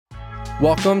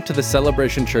Welcome to the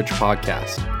Celebration Church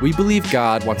podcast. We believe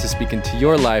God wants to speak into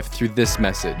your life through this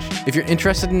message. If you're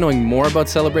interested in knowing more about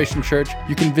Celebration Church,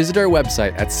 you can visit our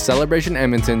website at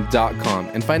celebrationedmonton.com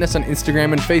and find us on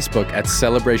Instagram and Facebook at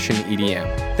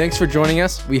celebrationedm. Thanks for joining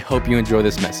us. We hope you enjoy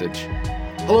this message.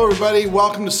 Hello, everybody.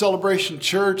 Welcome to Celebration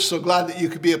Church. So glad that you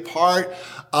could be a part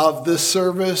of this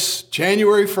service,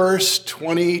 January 1st,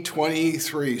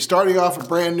 2023. Starting off a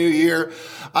brand new year.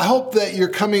 I hope that you're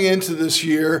coming into this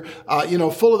year,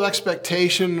 full of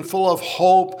expectation, full of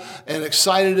hope, and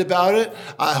excited about it.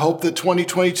 I hope that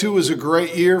 2022 was a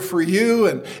great year for you.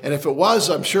 And if it was,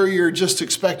 I'm sure you're just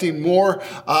expecting more,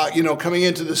 coming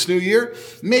into this new year.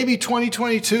 Maybe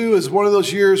 2022 is one of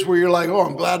those years where you're like, oh,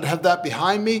 I'm glad to have that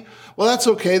behind me. Well, that's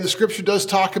okay. The scripture does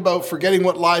talk about forgetting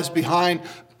what lies behind,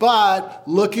 but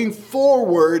looking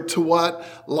forward to what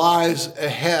lies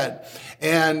ahead.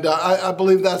 And I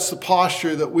believe that's the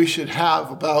posture that we should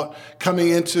have about coming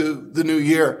into the new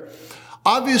year.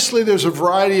 Obviously, there's a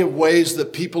variety of ways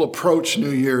that people approach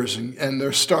New Year's and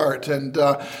their start. And,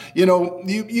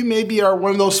 you maybe are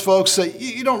one of those folks that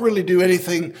you don't really do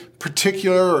anything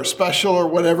particular or special or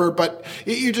whatever, but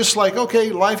you're just like,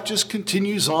 okay, life just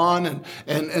continues on.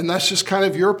 And that's just kind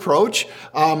of your approach.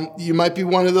 You might be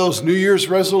one of those New Year's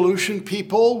resolution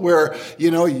people where,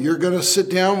 you're going to sit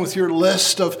down with your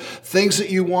list of things that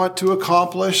you want to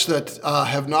accomplish that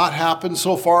have not happened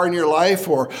so far in your life,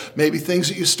 or maybe things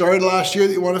that you started last year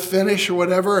that you want to finish or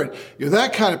whatever. And you're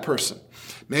that kind of person.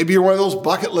 Maybe you're one of those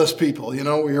bucket list people,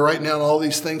 where you're writing down all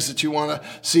these things that you want to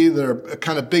see that are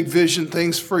kind of big vision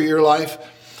things for your life.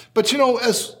 But,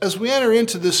 as we enter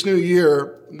into this new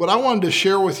year, what I wanted to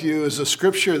share with you is a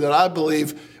scripture that I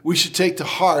believe we should take to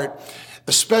heart,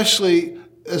 especially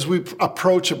as we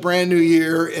approach a brand new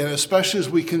year, and especially as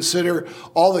we consider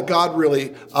all that God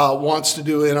really wants to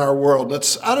do in our world.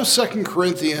 That's out of 2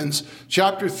 Corinthians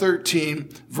chapter 13,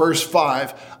 verse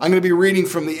 5. I'm going to be reading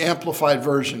from the Amplified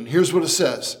Version. Here's what it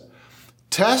says.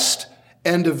 Test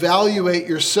and evaluate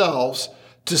yourselves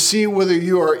to see whether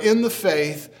you are in the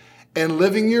faith and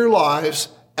living your lives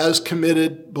as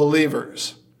committed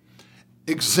believers.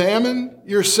 Examine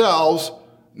yourselves,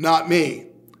 not me.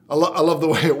 I love the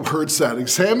way it words that.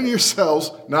 Examine yourselves,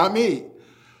 not me.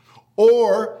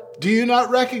 Or do you not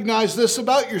recognize this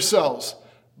about yourselves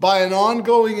by an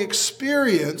ongoing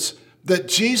experience that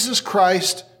Jesus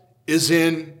Christ is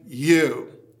in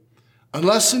you?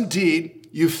 Unless indeed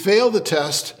you fail the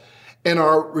test and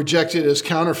are rejected as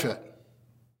counterfeit.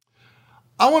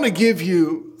 I want to give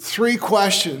you 3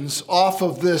 questions off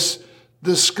of this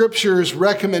scripture's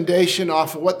recommendation,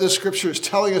 off of what this scripture is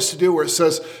telling us to do, where it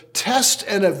says, test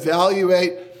and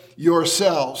evaluate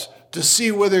yourselves to see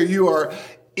whether you are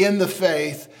in the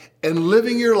faith and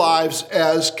living your lives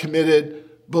as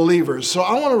committed believers. So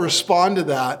I want to respond to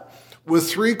that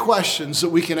with 3 questions that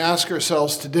we can ask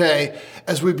ourselves today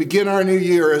as we begin our new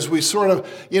year, as we sort of,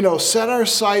 set our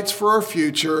sights for our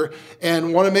future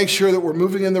and want to make sure that we're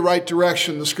moving in the right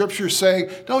direction. The scripture is saying,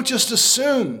 don't just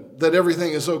assume that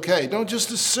everything is okay. Don't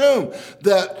just assume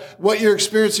that what you're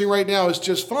experiencing right now is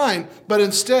just fine, but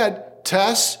instead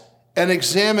test and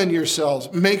examine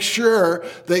yourselves. Make sure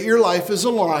that your life is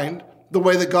aligned the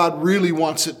way that God really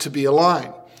wants it to be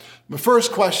aligned. The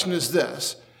first question is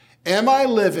this. Am I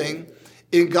living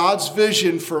in God's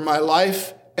vision for my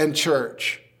life and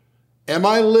church? Am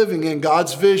I living in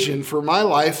God's vision for my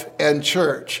life and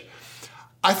church?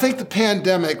 I think the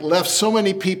pandemic left so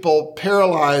many people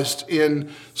paralyzed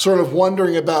in sort of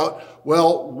wondering about,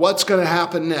 what's going to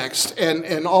happen next?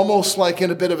 And almost like in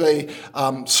a bit of a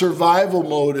survival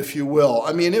mode, if you will.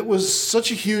 I mean, it was such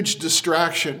a huge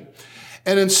distraction.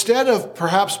 And instead of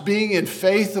perhaps being in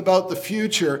faith about the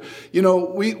future,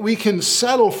 we can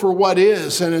settle for what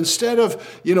is. And instead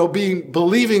of,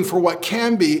 believing for what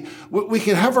can be, we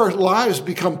can have our lives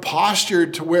become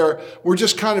postured to where we're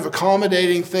just kind of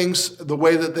accommodating things the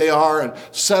way that they are and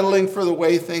settling for the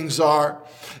way things are.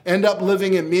 End up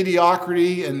living in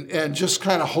mediocrity and just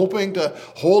kind of hoping to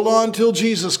hold on till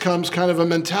Jesus comes kind of a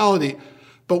mentality.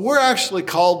 But we're actually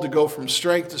called to go from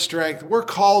strength to strength. We're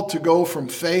called to go from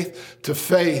faith to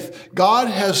faith. God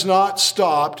has not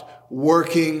stopped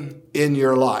working in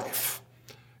your life.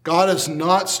 God has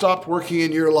not stopped working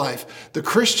in your life. The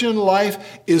Christian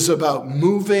life is about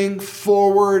moving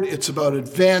forward. It's about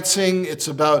advancing. It's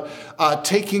about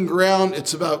taking ground.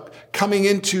 It's about coming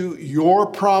into your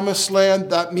promised land.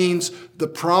 That means the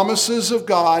promises of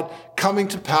God coming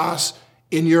to pass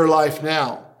in your life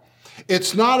now.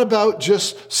 It's not about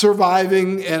just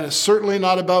surviving, and it's certainly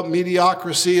not about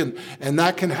mediocrity, and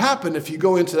that can happen if you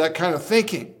go into that kind of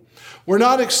thinking. We're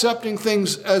not accepting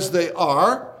things as they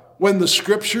are when the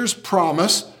scriptures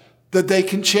promise that they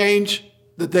can change,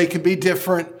 that they can be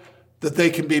different, that they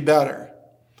can be better.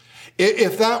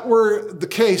 If that were the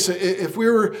case, if we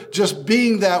were just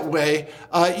being that way,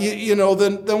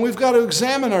 then we've got to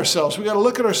examine ourselves. We've got to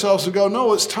look at ourselves and go,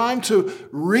 no, it's time to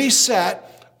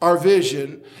reset our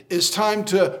vision. It's time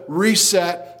to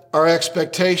reset our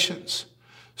expectations.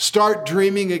 Start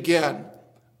dreaming again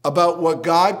about what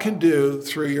God can do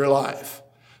through your life.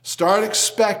 Start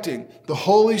expecting the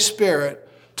Holy Spirit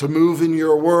to move in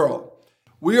your world.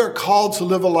 We are called to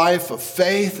live a life of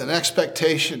faith and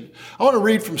expectation. I want to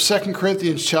read from 2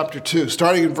 Corinthians chapter 2,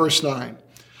 starting in verse 9.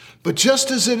 But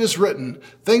just as it is written,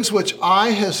 things which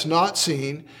eye has not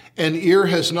seen and ear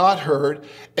has not heard,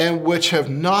 and which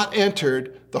have not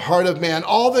entered the heart of man,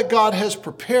 all that God has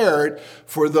prepared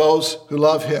for those who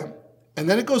love him. And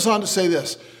then it goes on to say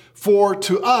this, for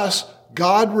to us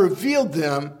God revealed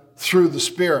them through the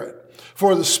Spirit.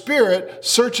 For the Spirit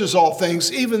searches all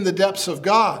things, even the depths of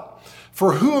God.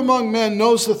 For who among men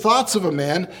knows the thoughts of a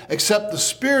man except the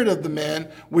spirit of the man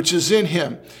which is in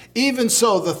him? Even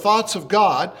so, the thoughts of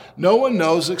God no one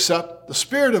knows except the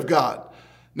Spirit of God.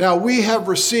 Now we have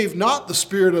received not the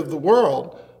spirit of the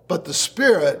world, but the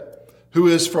Spirit who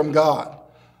is from God,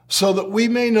 so that we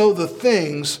may know the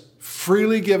things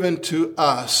freely given to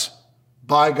us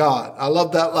by God. I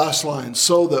love that last line,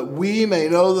 so that we may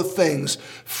know the things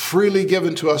freely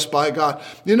given to us by God.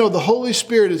 You know, the Holy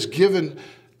Spirit is given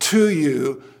to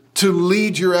you to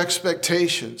lead your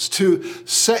expectations, to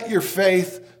set your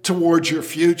faith towards your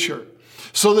future,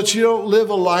 so that you don't live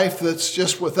a life that's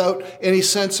just without any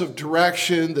sense of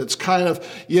direction, that's kind of,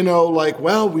 like,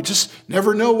 well, we just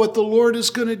never know what the Lord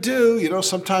is going to do.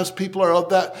 Sometimes people are of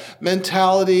that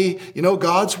mentality,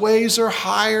 God's ways are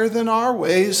higher than our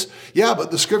ways. Yeah, but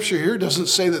the scripture here doesn't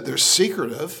say that they're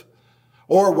secretive.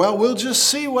 Or, well, we'll just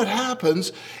see what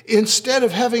happens, instead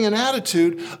of having an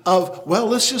attitude of, well,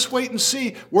 let's just wait and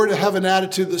see. We're to have an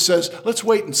attitude that says, let's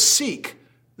wait and seek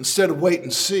instead of wait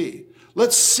and see.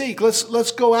 Let's seek.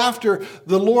 Let's go after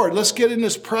the Lord. Let's get in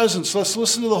his presence. Let's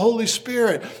listen to the Holy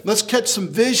Spirit. Let's catch some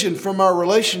vision from our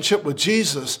relationship with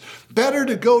Jesus. Better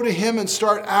to go to him and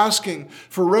start asking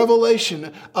for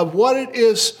revelation of what it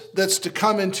is that's to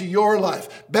come into your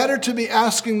life. Better to be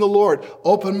asking the Lord,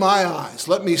 open my eyes.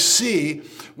 Let me see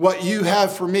what you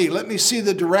have for me. Let me see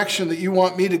the direction that you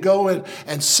want me to go in,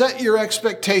 and set your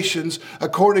expectations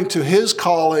according to his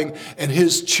calling and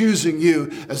his choosing you,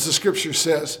 as the scripture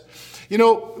says.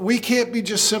 We can't be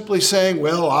just simply saying,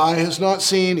 well, eye has not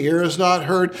seen, ear has not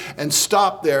heard, and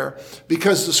stop there,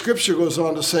 because the scripture goes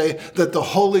on to say that the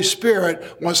Holy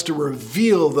Spirit wants to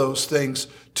reveal those things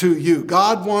to you.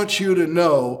 God wants you to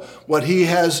know what he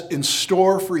has in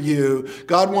store for you.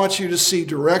 God wants you to see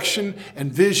direction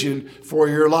and vision for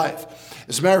your life.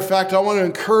 As a matter of fact, I want to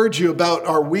encourage you about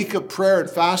our week of prayer and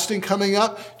fasting coming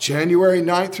up, January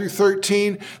 9th through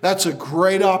 13th. That's a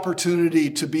great opportunity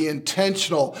to be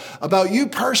intentional about you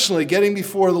personally getting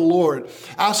before the Lord,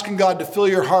 asking God to fill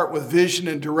your heart with vision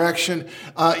and direction,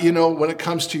 when it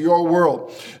comes to your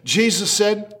world. Jesus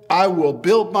said, I will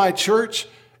build my church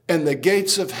and the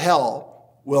gates of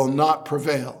hell will not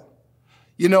prevail.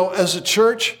 As a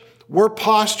church, we're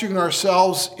posturing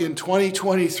ourselves in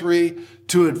 2023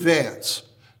 to advance.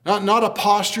 Not a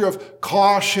posture of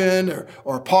caution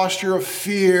or a posture of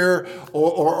fear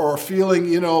or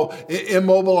feeling,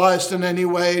 immobilized in any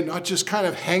way, not just kind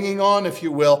of hanging on, if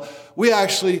you will. We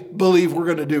actually believe we're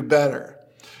going to do better.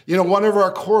 One of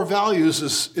our core values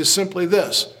is simply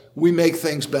this: we make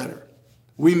things better.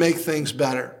 We make things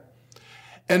better.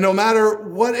 And no matter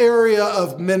what area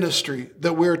of ministry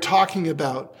that we're talking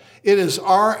about, it is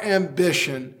our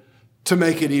ambition to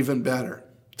make it even better,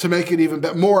 to make it even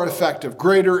better, more effective,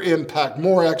 greater impact,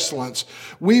 more excellence.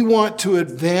 We want to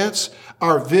advance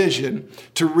our vision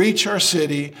to reach our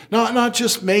city, not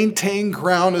just maintain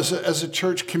ground as a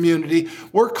church community.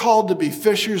 We're called to be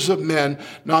fishers of men,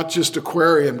 not just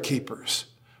aquarium keepers.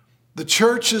 The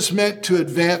church is meant to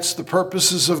advance the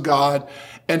purposes of God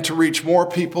and to reach more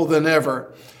people than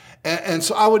ever. And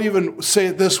so I would even say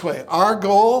it this way: our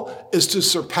goal is to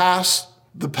surpass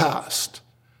the past,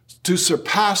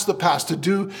 to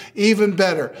do even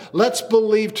better. Let's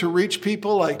believe to reach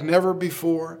people like never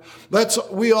before.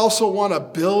 We also want to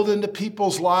build into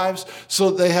people's lives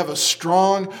so that they have a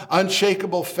strong,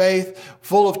 unshakable faith,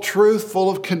 full of truth,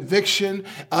 full of conviction,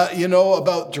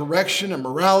 about direction and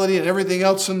morality and everything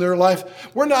else in their life.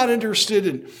 We're not interested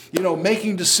in,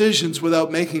 making decisions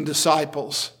without making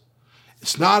disciples.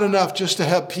 It's not enough just to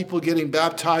have people getting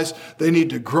baptized. They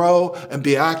need to grow and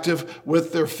be active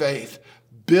with their faith.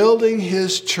 building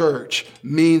his church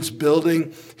means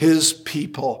building his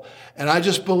people. And I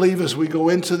just believe as we go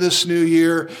into this new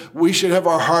year, we should have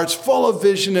our hearts full of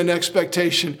vision and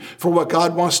expectation for what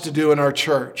God wants to do in our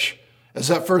church. As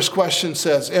that first question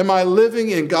says, am I living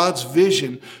in God's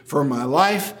vision for my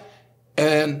life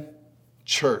and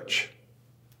church?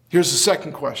 Here's the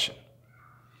second question.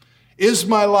 Is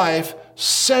my life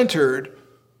centered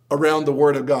around the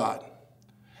Word of God?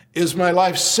 Is my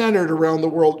life centered around the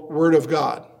Word of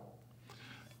God?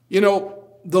 You know,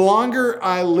 the longer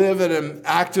I live and am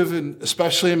active,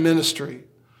 especially in ministry,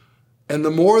 and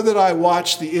the more that I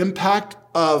watch the impact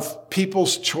of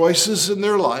people's choices in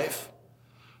their life,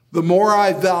 the more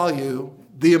I value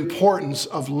the importance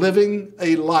of living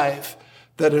a life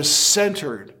that is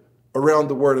centered around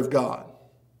the Word of God.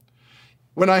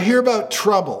 When I hear about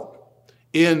trouble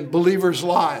in believers'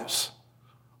 lives,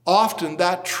 often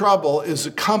that trouble is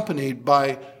accompanied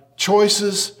by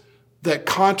choices that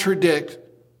contradict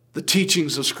the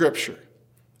teachings of Scripture.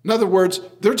 In other words,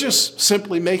 they're just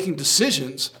simply making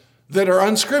decisions that are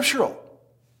unscriptural.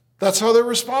 That's how they're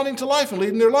responding to life and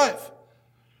leading their life.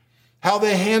 How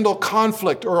they handle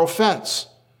conflict or offense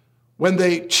when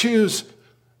they choose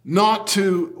not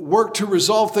to work to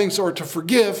resolve things or to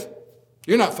forgive,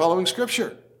 you're not following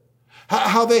Scripture.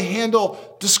 How they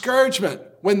handle discouragement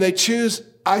when they choose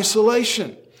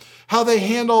isolation. How they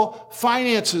handle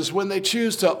finances when they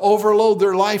choose to overload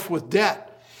their life with debt.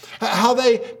 How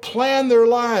they plan their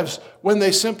lives when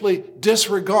they simply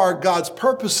disregard God's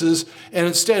purposes and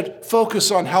instead focus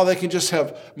on how they can just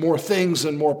have more things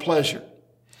and more pleasure.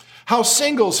 How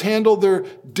singles handle their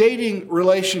dating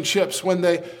relationships when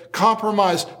they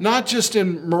compromise not just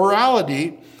in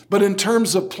morality, but in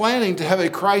terms of planning to have a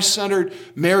Christ-centered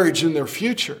marriage in their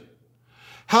future.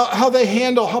 How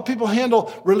people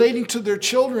handle relating to their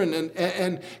children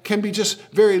and can be just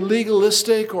very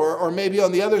legalistic or maybe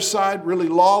on the other side, really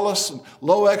lawless and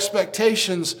low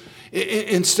expectations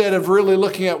instead of really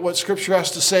looking at what Scripture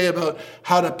has to say about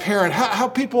how to parent. How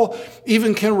people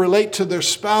even can relate to their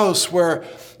spouse where,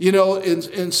 you know,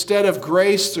 instead of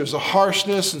grace, there's a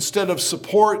harshness. Instead of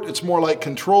support, it's more like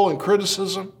control and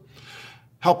criticism.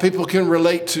 How people can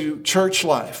relate to church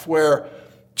life where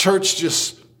church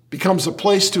just becomes a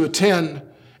place to attend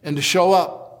and to show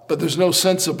up, but there's no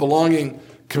sense of belonging,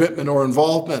 commitment, or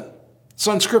involvement. It's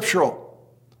unscriptural.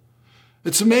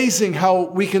 It's amazing how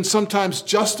we can sometimes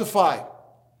justify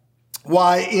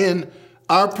why in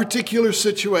our particular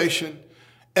situation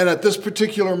and at this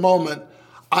particular moment,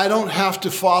 I don't have to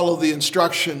follow the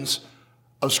instructions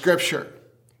of Scripture.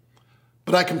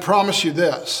 But I can promise you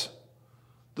this,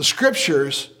 the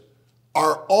Scriptures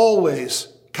are always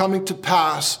coming to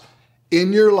pass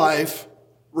in your life,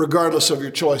 regardless of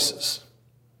your choices.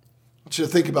 I want you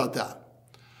to think about that.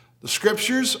 The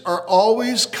Scriptures are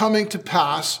always coming to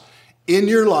pass in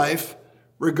your life,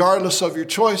 regardless of your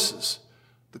choices.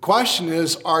 The question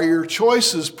is, are your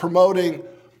choices promoting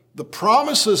the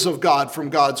promises of God from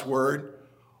God's Word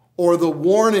or the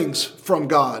warnings from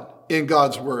God in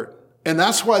God's Word? And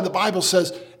that's why the Bible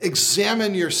says,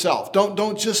 examine yourself.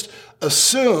 Don't just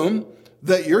assume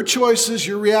that your choices,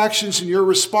 your reactions, and your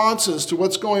responses to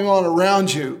what's going on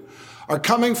around you are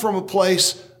coming from a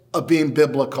place of being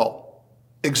biblical.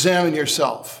 Examine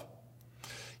yourself.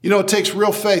 You know, it takes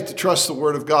real faith to trust the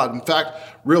Word of God. In fact,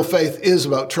 real faith is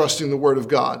about trusting the Word of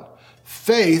God.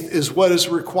 Faith is what is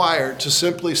required to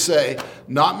simply say,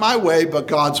 not my way, but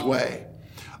God's way.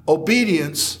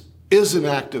 Obedience is an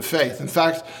act of faith. In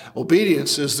fact,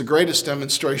 obedience is the greatest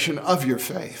demonstration of your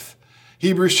faith.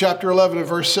 Hebrews chapter 11 and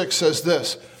verse 6 says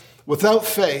this, without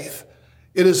faith,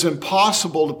 it is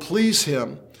impossible to please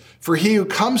him, for he who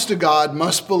comes to God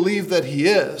must believe that he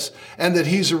is, and that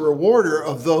he's a rewarder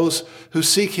of those who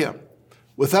seek him.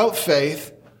 Without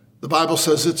faith, the Bible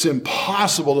says it's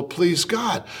impossible to please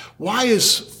God. Why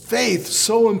is faith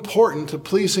so important to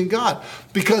pleasing God?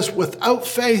 Because without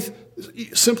faith,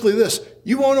 simply this,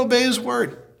 you won't obey his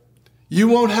word. You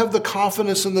won't have the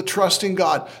confidence and the trust in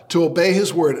God to obey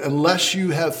his word unless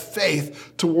you have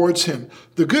faith towards him.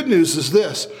 The good news is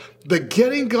this, that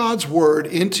getting God's word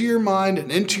into your mind and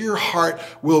into your heart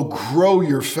will grow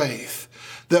your faith.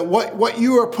 That what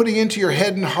you are putting into your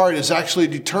head and heart is actually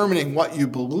determining what you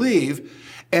believe.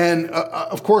 And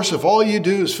of course, if all you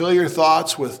do is fill your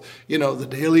thoughts with, the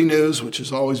daily news, which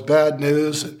is always bad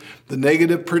news, and the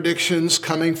negative predictions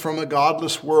coming from a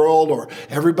godless world, or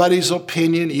everybody's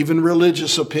opinion, even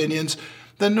religious opinions,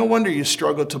 then no wonder you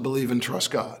struggle to believe and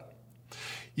trust God.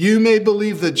 You may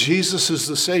believe that Jesus is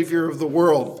the Savior of the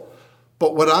world,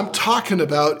 but what I'm talking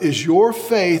about is your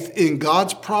faith in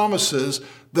God's promises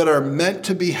that are meant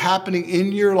to be happening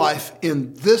in your life,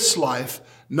 in this life,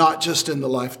 not just in the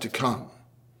life to come.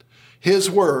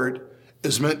 His word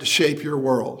is meant to shape your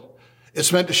world.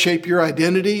 It's meant to shape your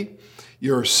identity,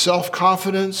 your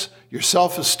self-confidence, your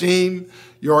self-esteem,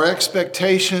 your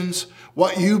expectations.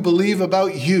 What you believe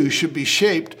about you should be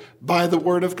shaped by the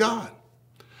word of God.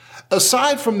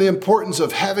 Aside from the importance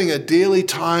of having a daily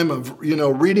time of,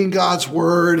 reading God's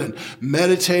word and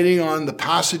meditating on the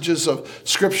passages of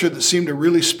scripture that seem to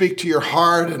really speak to your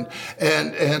heart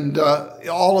and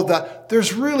all of that,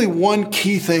 there's really one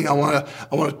key thing I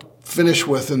want to finish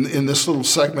with in this little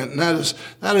segment, and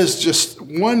that is just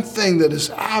one thing that is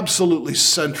absolutely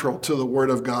central to the word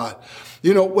of God.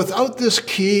 Without this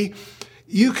key,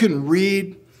 you can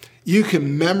read, you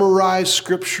can memorize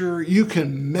scripture, you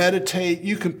can meditate,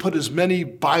 you can put as many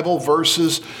Bible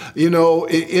verses,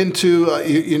 into,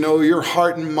 your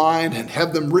heart and mind and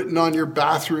have them written on your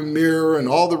bathroom mirror and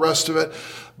all the rest of it.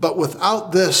 But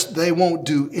without this, they won't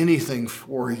do anything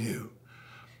for you.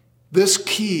 This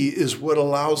key is what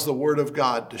allows the word of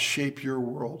God to shape your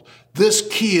world. This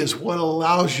key is what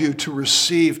allows you to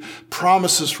receive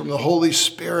promises from the Holy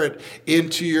Spirit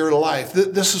into your life.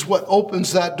 This is what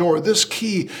opens that door. This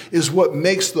key is what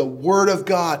makes the word of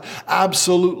God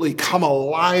absolutely come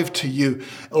alive to you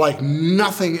like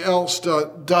nothing else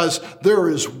does. There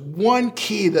is one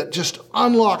key that just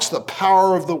unlocks the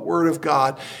power of the word of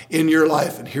God in your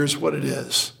life. And here's what it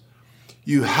is.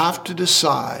 You have to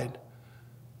decide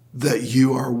that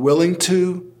you are willing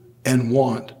to and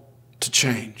want to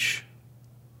change.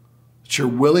 That you're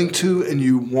willing to and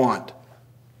you want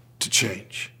to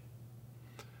change.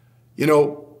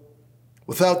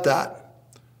 Without that,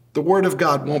 the word of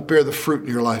God won't bear the fruit in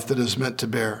your life that it is meant to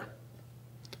bear.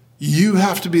 You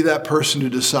have to be that person who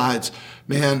decides,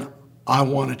 man, I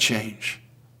want to change.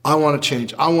 I want to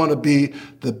change. I want to be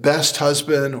the best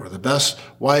husband or the best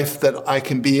wife that I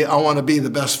can be. I want to be the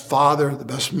best father, the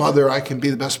best mother. I can be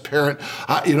the best parent.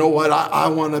 I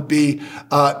want to be,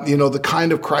 the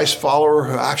kind of Christ follower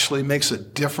who actually makes a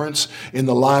difference in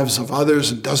the lives of others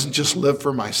and doesn't just live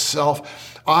for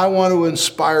myself. I want to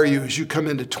inspire you as you come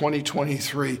into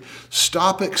 2023.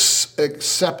 Stop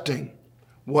accepting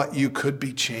what you could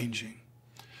be changing.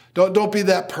 Don't be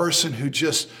that person who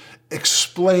just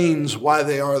explains why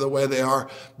they are the way they are.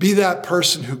 Be that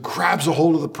person who grabs a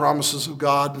hold of the promises of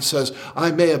God and says,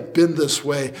 I may have been this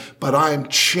way, but I'm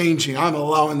changing. I'm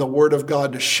allowing the word of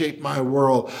God to shape my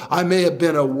world. I may have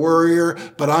been a worrier,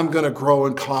 but I'm going to grow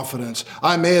in confidence.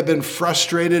 I may have been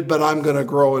frustrated, but I'm going to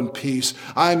grow in peace.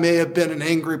 I may have been an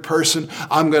angry person.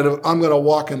 I'm going to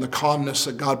walk in the calmness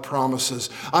that God promises.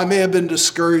 I may have been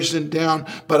discouraged and down,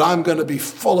 but I'm going to be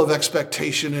full of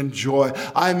expectation and joy.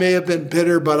 I may have been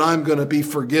bitter, but I'm going to be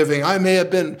forgiving. I may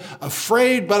have been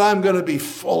afraid, but I'm going to be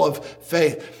full of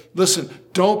faith. Listen,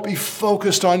 don't be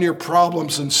focused on your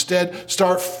problems. Instead,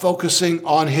 start focusing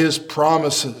on his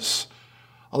promises.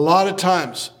 A lot of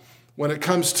times, when it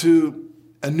comes to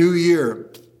a new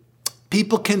year,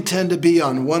 people can tend to be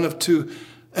on one of two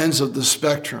ends of the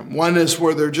spectrum. One is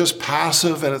where they're just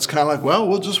passive and it's kind of like, well,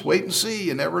 we'll just wait and see.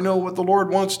 You never know what the Lord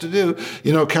wants to do,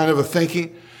 kind of a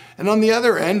thinking. And on the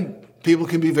other end, people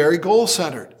can be very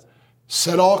goal-centered.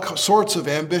 Set all sorts of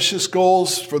ambitious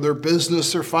goals for their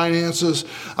business, their finances,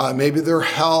 maybe their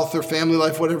health, their family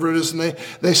life, whatever it is. And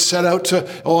they set out to,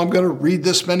 I'm going to read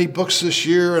this many books this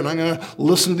year, and I'm going to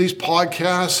listen to these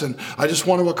podcasts, and I just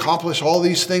want to accomplish all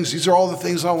these things. These are all the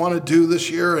things I want to do this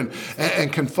year,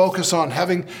 and can focus on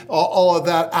having all of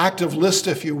that active list,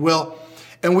 if you will.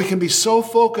 And we can be so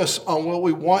focused on what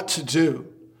we want to do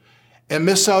and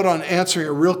miss out on answering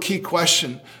a real key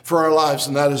question for our lives,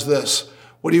 and that is this.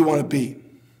 What do you want to be?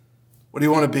 What do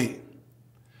you want to be?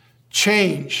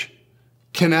 Change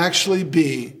can actually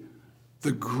be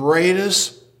the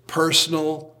greatest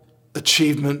personal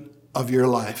achievement of your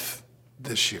life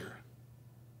this year.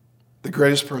 The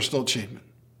greatest personal achievement.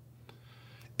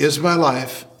 Is my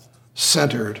life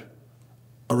centered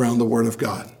around the Word of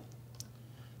God?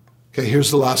 Okay,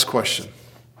 here's the last question.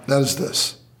 That is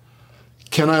this.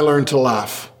 Can I learn to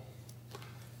laugh?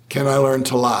 Can I learn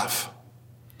to laugh?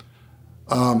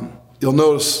 You'll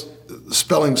notice the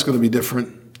spelling's going to be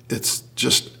different. It's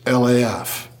just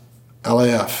L-A-F.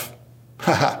 L-A-F.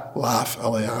 Laugh,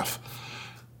 L-A-F.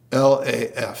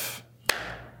 L-A-F.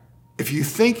 If you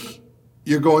think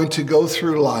you're going to go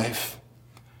through life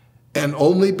and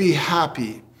only be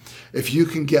happy if you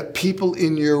can get people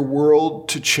in your world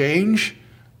to change,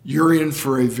 you're in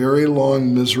for a very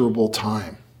long, miserable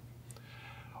time.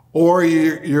 Or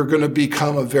you're going to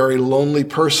become a very lonely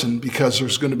person because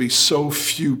there's going to be so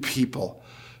few people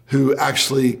who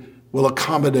actually will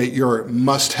accommodate your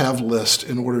must-have list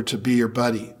in order to be your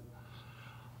buddy.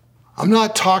 I'm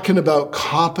not talking about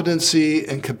competency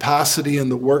and capacity in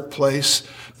the workplace.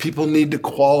 People need to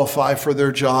qualify for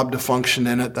their job to function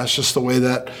in it. That's just the way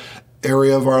that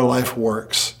area of our life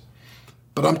works.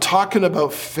 But I'm talking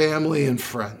about family and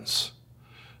friends.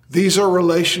 These are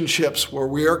relationships where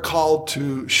we are called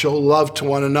to show love to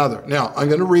one another. Now, I'm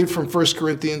going to read from 1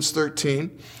 Corinthians 13,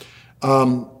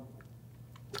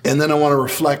 and then I want to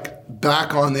reflect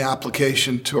back on the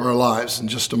application to our lives in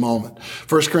just a moment.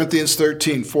 1 Corinthians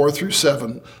 13, 4 through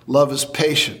 7, love is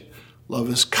patient, love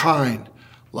is kind,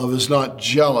 love is not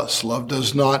jealous, love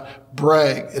does not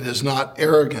brag, it is not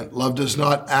arrogant, love does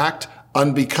not act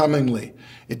unbecomingly.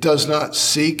 It does not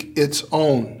seek its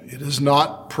own. It is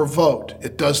not provoked.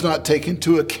 It does not take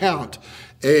into account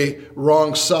a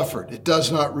wrong suffered. It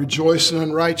does not rejoice in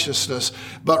unrighteousness,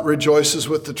 but rejoices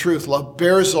with the truth. Love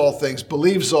bears all things,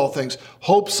 believes all things,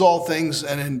 hopes all things,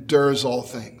 and endures all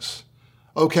things.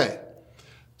 Okay,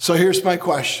 so here's my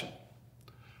question.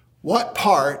 What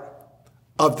part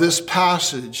of this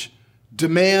passage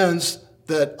demands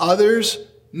that others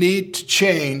need to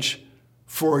change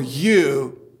for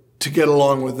you to get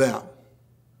along with them?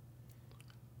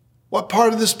 What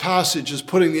part of this passage is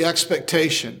putting the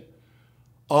expectation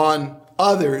on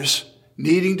others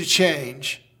needing to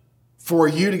change for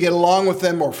you to get along with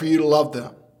them or for you to love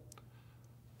them?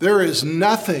 There is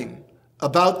nothing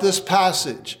about this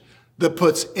passage that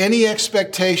puts any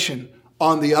expectation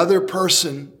on the other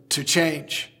person to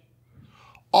change.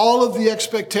 All of the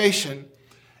expectation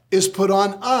is put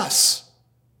on us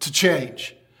to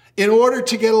change. In order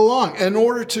to get along, in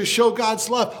order to show God's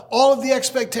love, all of the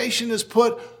expectation is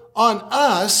put on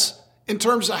us in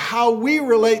terms of how we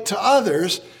relate to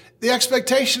others. The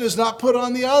expectation is not put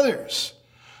on the others.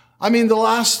 I mean, the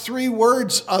last three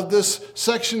words of this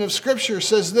section of Scripture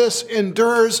says this: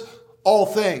 endures all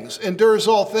things, endures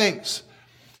all things.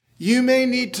 You may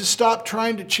need to stop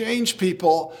trying to change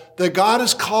people that God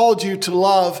has called you to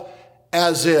love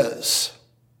as is.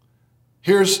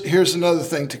 Here's another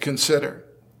thing to consider.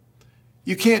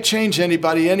 You can't change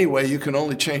anybody anyway. You can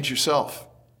only change yourself.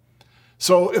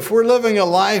 So if we're living a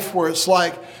life where it's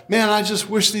like, man, I just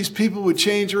wish these people would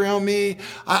change around me,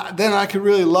 then I could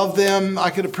really love them,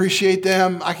 I could appreciate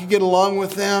them, I could get along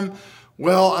with them.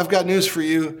 Well, I've got news for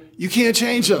you. You can't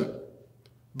change them,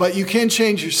 but you can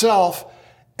change yourself.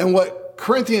 And what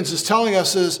Corinthians is telling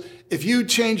us is, if you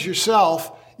change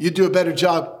yourself, you do a better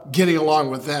job getting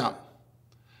along with them.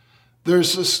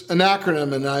 There's an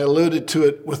acronym, and I alluded to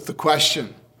it with the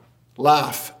question,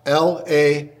 LAF,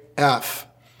 L-A-F.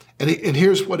 And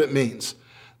here's what it means.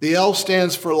 The L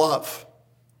stands for love.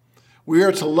 We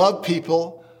are to love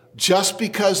people just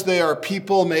because they are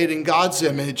people made in God's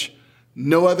image,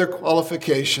 no other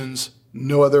qualifications,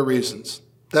 no other reasons.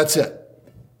 That's it.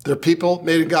 They're people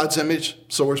made in God's image,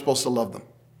 so we're supposed to love them.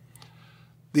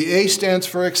 The A stands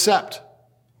for accept.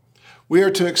 We are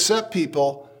to accept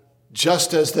people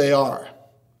just as they are.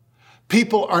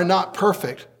 People are not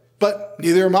perfect, but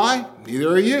neither am I, neither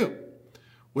are you.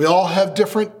 We all have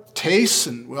different tastes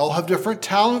and we all have different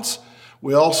talents.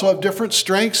 We also have different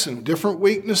strengths and different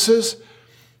weaknesses.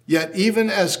 Yet even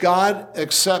as God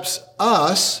accepts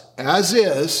us as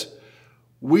is,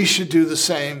 we should do the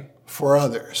same for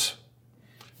others.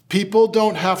 People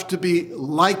don't have to be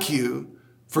like you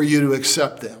for you to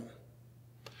accept them.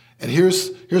 And here's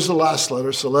the last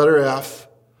letter, so letter F.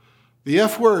 The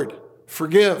F word,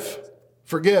 forgive.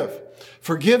 Forgive.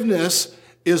 Forgiveness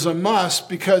is a must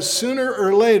because sooner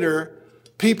or later,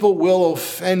 people will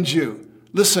offend you.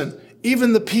 Listen,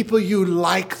 even the people you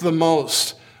like the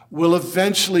most will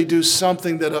eventually do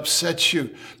something that upsets you.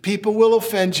 People will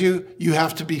offend you. You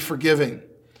have to be forgiving.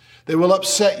 They will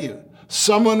upset you.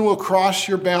 Someone will cross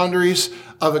your boundaries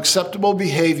of acceptable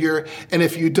behavior. And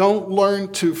if you don't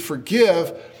learn to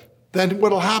forgive, then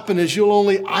what will happen is you'll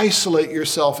only isolate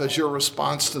yourself as your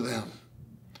response to them.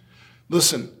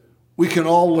 Listen, we can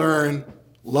all learn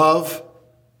love,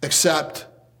 accept,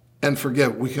 and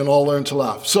forgive. We can all learn to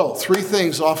love. So 3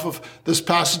 things off of this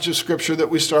passage of Scripture that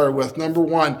we started with. Number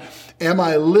 1, am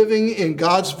I living in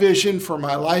God's vision for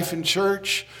my life in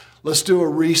church? Let's do a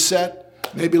reset.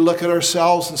 Maybe look at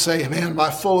ourselves and say, man, am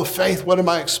I full of faith? What am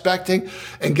I expecting?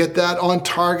 And get that on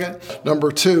target.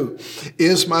 Number 2,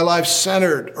 is my life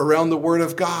centered around the Word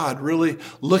of God? Really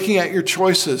looking at your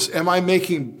choices. Am I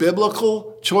making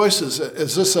biblical choices?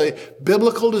 Is this a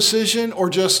biblical decision or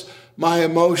just my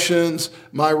emotions,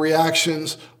 my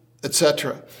reactions,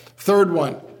 etc.? Third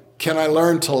one, can I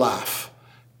learn to laugh?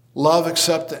 Love,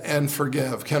 accept, and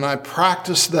forgive. Can I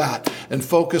practice that and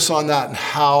focus on that and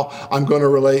how I'm going to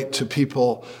relate to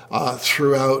people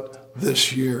throughout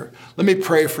this year? Let me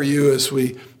pray for you as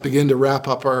we begin to wrap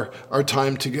up our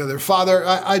time together. Father,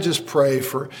 I just pray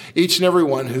for each and every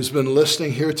one who's been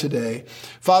listening here today.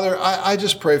 Father, I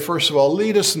just pray, first of all,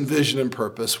 lead us in vision and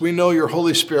purpose. We know your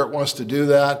Holy Spirit wants to do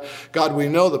that. God, we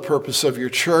know the purpose of your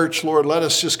church. Lord, let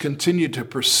us just continue to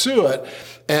pursue it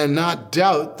and not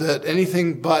doubt that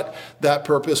anything but that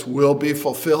purpose will be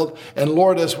fulfilled. And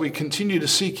Lord, as we continue to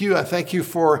seek you, I thank you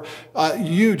for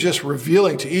you just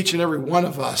revealing to each and every one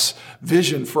of us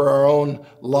vision for our own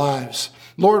lives.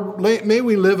 Lord, may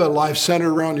we live a life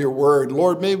centered around your word.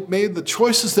 Lord, may the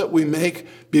choices that we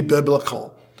make be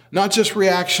biblical, not just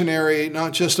reactionary,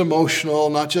 not just emotional,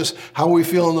 not just how we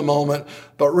feel in the moment,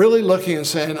 but really looking and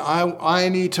saying, I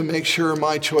need to make sure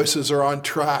my choices are on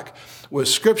track with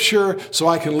Scripture so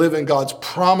I can live in God's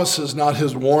promises, not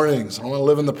his warnings. I want to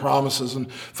live in the promises.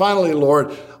 And finally,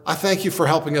 Lord, I thank you for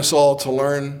helping us all to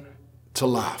learn to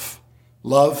laugh,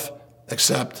 love,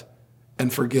 accept,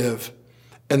 and forgive.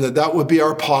 And that would be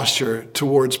our posture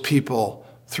towards people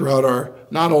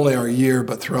throughout not only our year,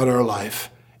 but throughout our life.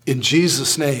 In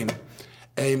Jesus' name,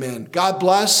 amen. God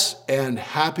bless and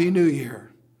Happy New Year.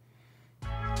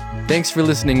 Thanks for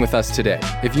listening with us today.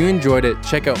 If you enjoyed it,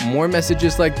 check out more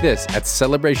messages like this at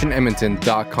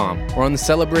celebrationedmonton.com or on the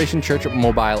Celebration Church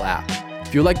mobile app.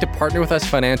 If you'd like to partner with us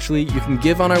financially, you can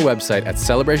give on our website at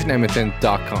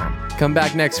celebrationedmonton.com. Come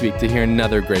back next week to hear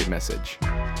another great message.